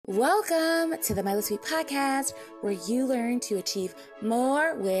Welcome to the Milo Sweet Podcast, where you learn to achieve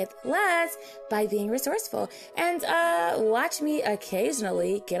more with less by being resourceful and watch me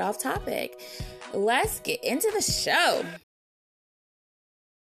occasionally get off topic. Let's get into the show.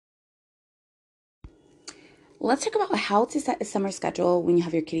 Let's talk about how to set a summer schedule when you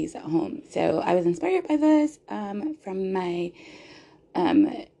have your kiddies at home. So I was inspired by this from my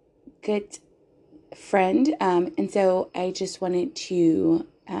good friend. And so I just wanted to,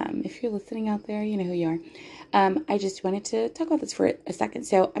 if you're listening out there, you know who you are. I just wanted to talk about this for a second.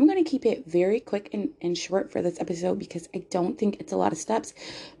 So I'm going to keep it very quick and short for this episode because I don't think it's a lot of steps,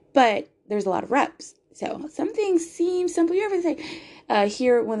 but there's a lot of reps. So some things seem simple. You ever say,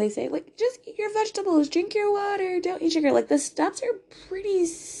 hear when they say, like, just eat your vegetables, drink your water, don't eat sugar. Like, the steps are pretty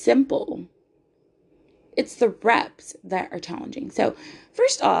simple. It's the reps that are challenging. So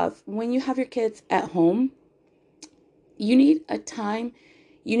first off, when you have your kids at home, you need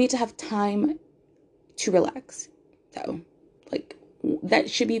to have time to relax. So like that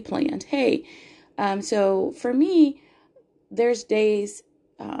should be planned. Hey, so for me, there's days,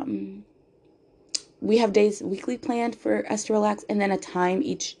 we have days weekly planned for us to relax and then a time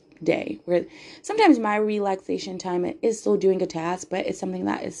each day where sometimes my relaxation time is still doing a task, but it's something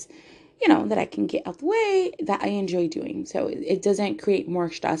that is, that I can get out the way, that I enjoy doing. So it doesn't create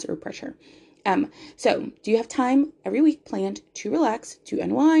more stress or pressure. So do you have time every week planned to relax, to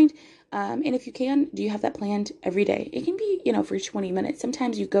unwind? And if you can, do you have that planned every day? It can be, for 20 minutes.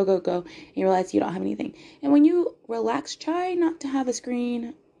 Sometimes you go, and you realize you don't have anything. And when you relax, try not to have a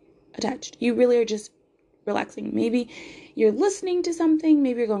screen attached. You really are just relaxing. Maybe you're listening to something,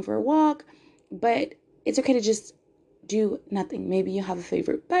 maybe you're going for a walk, but it's okay to just do nothing. Maybe you have a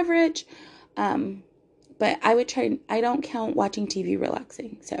favorite beverage, but I don't count watching TV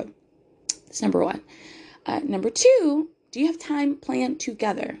relaxing. So that's number one. Number two, do you have time planned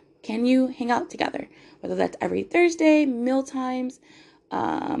together? Can you hang out together? Whether that's every Thursday, meal times,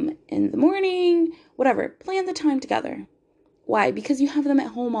 in the morning, whatever. Plan the time together. Why? Because you have them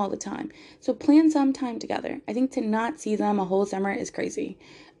at home all the time. So plan some time together. I think to not see them a whole summer is crazy.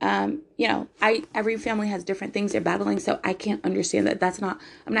 Every family has different things they're battling, so I can't understand that.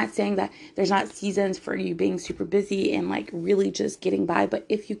 I'm not saying that there's not seasons for you being super busy and like really just getting by, but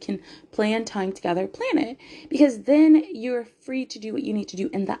if you can plan time together, plan it, because then you're free to do what you need to do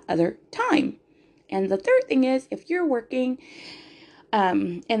in that other time. And the third thing is, if you're working,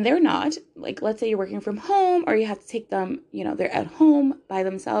 and they're not, like, let's say you're working from home or you have to take them, they're at home by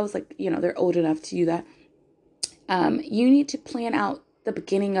themselves, like, they're old enough to do that. You need to plan out the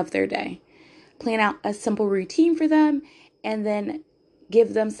beginning of their day, plan out a simple routine for them, and then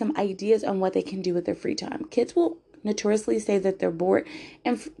give them some ideas on what they can do with their free time. Kids will notoriously say that they're bored.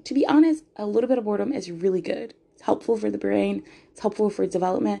 And to be honest, a little bit of boredom is really good. It's helpful for the brain. It's helpful for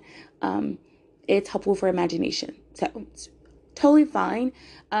development. It's helpful for imagination. So it's totally fine.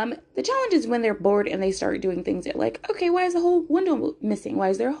 The challenge is when they're bored and they start doing things that like, okay, why is the whole window missing? Why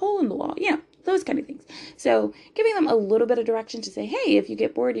is there a hole in the wall? Those kind of things. So giving them a little bit of direction to say, hey, if you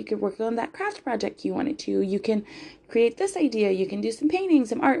get bored, you could work on that craft project you wanted to. You can create this idea. You can do some painting,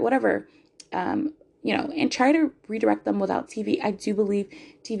 some art, whatever. And try to redirect them without TV. I do believe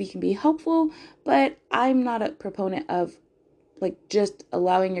TV can be helpful, but I'm not a proponent of like just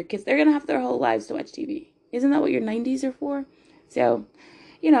allowing your kids, they're going to have their whole lives to watch TV. Isn't that what your 90s are for? So,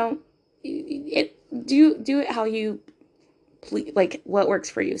 do it how you please, like what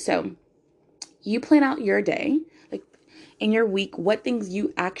works for you. So you plan out your day, like in your week, what things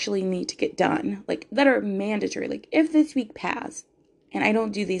you actually need to get done, like that are mandatory. Like if this week passed and I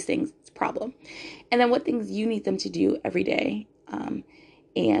don't do these things, it's a problem. And then what things you need them to do every day,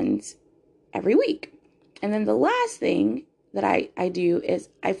 and every week. And then the last thing that I do is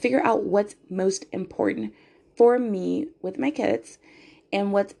I figure out what's most important for me with my kids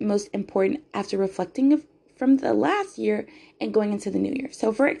and what's most important after reflecting from the last year and going into the new year.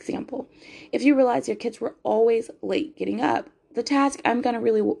 So for example, if you realize your kids were always late getting up, the task I'm going to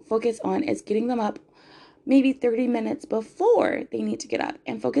really focus on is getting them up maybe 30 minutes before they need to get up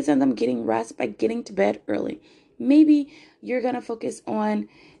and focus on them getting rest by getting to bed early. Maybe you're going to focus on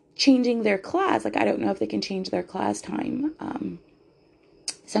changing their class. Like, I don't know if they can change their class time.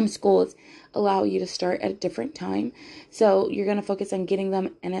 Some schools allow you to start at a different time. So you're going to focus on getting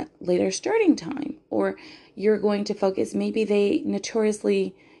them in a later starting time. Or you're going to focus, maybe they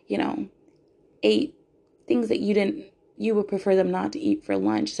notoriously, ate things that you would prefer them not to eat for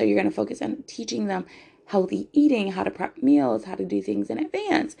lunch. So you're going to focus on teaching them healthy eating, how to prep meals, how to do things in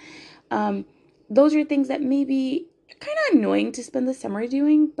advance. Those are things that maybe kind of annoying to spend the summer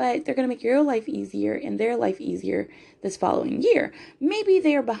doing, but they're going to make your life easier and their life easier this following year. Maybe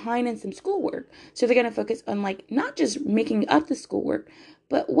they are behind in some schoolwork, so they're going to focus on like not just making up the schoolwork,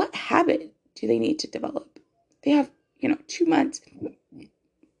 but what habit do they need to develop. They have 2 months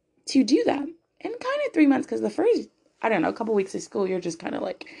to do that, and kind of 3 months, because the first, I don't know, a couple weeks of school, you're just kind of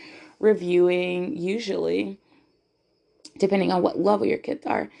like reviewing, usually, depending on what level your kids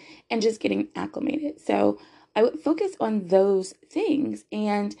are, and just getting acclimated. So I would focus on those things,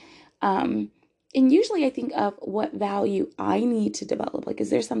 and usually I think of what value I need to develop. Like, is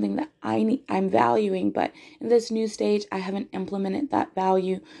there something that I'm valuing, but in this new stage, I haven't implemented that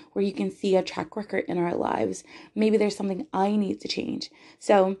value where you can see a track record in our lives. Maybe there's something I need to change.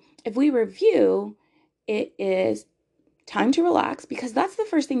 So if we review, it is time to relax, because that's the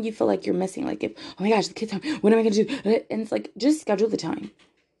first thing you feel like you're missing. Like, if, oh my gosh, the kids' time, what am I going to do? And it's like, just schedule the time.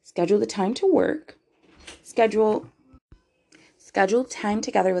 Schedule the time to work. Schedule time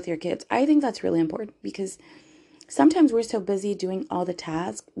together with your kids. I think that's really important, because sometimes we're so busy doing all the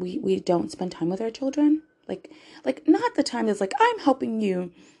tasks, we don't spend time with our children. Like not the time that's like, I'm helping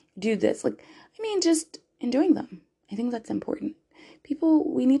you do this. Like, I mean, just enjoying them. I think that's important.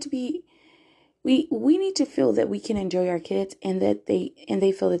 We need to be, we need to feel that we can enjoy our kids, and that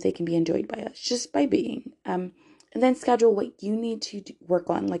they feel that they can be enjoyed by us just by being. And then schedule what you need to work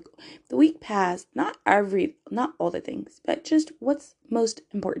on. Like, the week passed, not all the things, but just what's most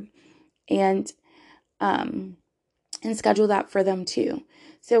important. And schedule that for them too.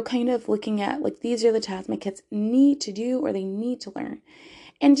 So kind of looking at, like, these are the tasks my kids need to do or they need to learn.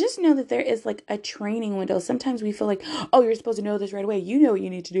 And just know that there is like a training window. Sometimes we feel like, oh, you're supposed to know this right away. You know what you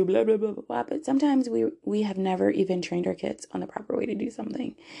need to do, blah, blah, blah, blah, blah. But sometimes we have never even trained our kids on the proper way to do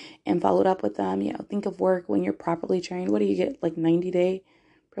something and followed up with them. Think of work when you're properly trained. What do you get? Like 90-day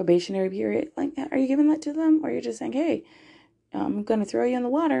probationary period? Like, are you giving that to them? Or you're just saying, hey, I'm going to throw you in the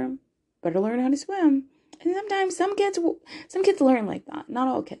water. Better learn how to swim. And sometimes some kids learn like that. Not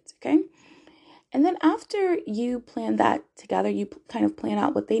all kids, okay? And then after you plan that together, you kind of plan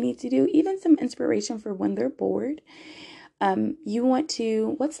out what they need to do, even some inspiration for when they're bored. You want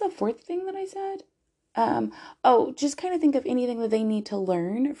to, what's the fourth thing that I said? Just kind of think of anything that they need to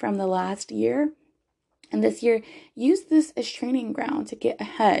learn from the last year. And this year, use this as training ground to get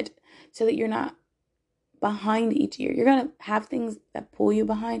ahead, so that you're not behind each year. You're going to have things that pull you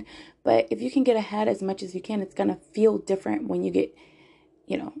behind, but if you can get ahead as much as you can, it's going to feel different when you get,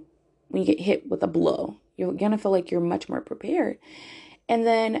 when you get hit with a blow. You're going to feel like you're much more prepared. And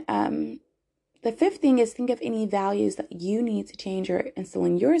then the fifth thing is, think of any values that you need to change or instill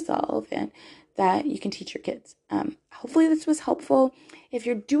in yourself and that you can teach your kids. Hopefully this was helpful. If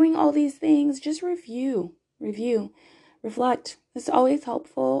you're doing all these things, just review, reflect. It's always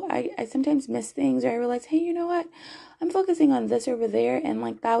helpful. I sometimes miss things, or I realize, hey, you know what? I'm focusing on this over there, and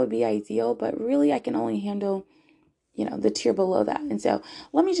like that would be ideal, but really I can only handle the tier below that. And so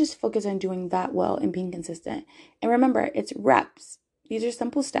let me just focus on doing that well and being consistent. And remember, it's reps. These are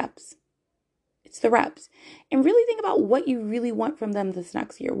simple steps. It's the reps. And really think about what you really want from them this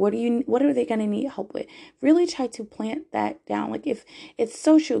next year. What are they going to need help with? Really try to plant that down. Like, if it's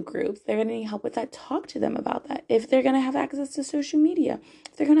social groups, they're going to need help with that. Talk to them about that. If they're going to have access to social media,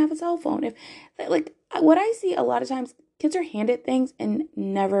 if they're going to have a cell phone, what I see a lot of times, kids are handed things and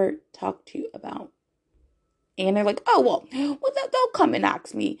never talked to about. And they're like, oh, well, they'll come and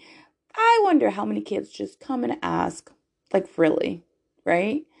ask me. I wonder how many kids just come and ask, like, really,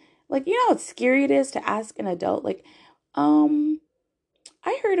 right? Like, how scary it is to ask an adult, like,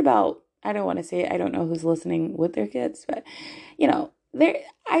 I heard about, I don't want to say it, I don't know who's listening with their kids, but,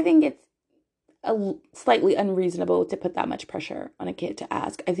 I think it's slightly unreasonable to put that much pressure on a kid to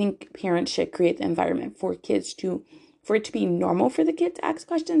ask. I think parents should create the environment for it to be normal for the kid to ask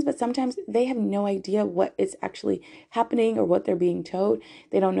questions, but sometimes they have no idea what is actually happening or what they're being told.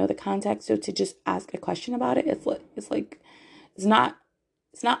 They don't know the context. So to just ask a question about it, it's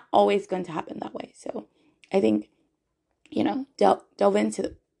not always going to happen that way. So I think, delve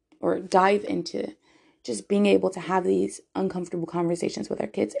into or dive into just being able to have these uncomfortable conversations with our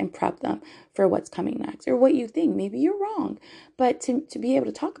kids and prep them for what's coming next, or what you think. Maybe you're wrong, but to be able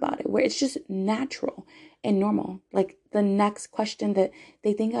to talk about it where it's just natural and normal. Like, the next question that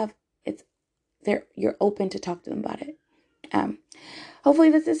they think of, you're open to talk to them about it.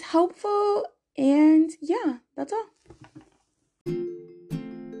 Hopefully this is helpful, and yeah, that's all.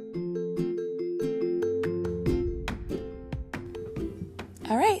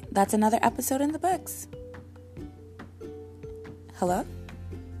 All right, that's another episode in the books. Hello?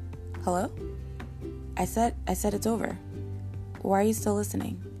 I said it's over. Why are you still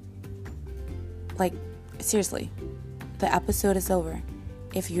listening? Like, seriously, the episode is over.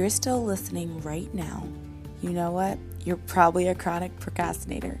 If you're still listening right now, you know what? You're probably a chronic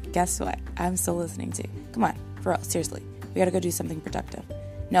procrastinator. Guess what? I'm still listening to. Come on, for real, seriously. We gotta go do something productive.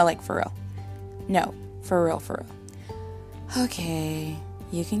 No, like for real. No, for real, for real. Okay,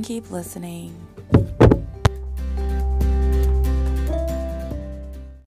 you can keep listening.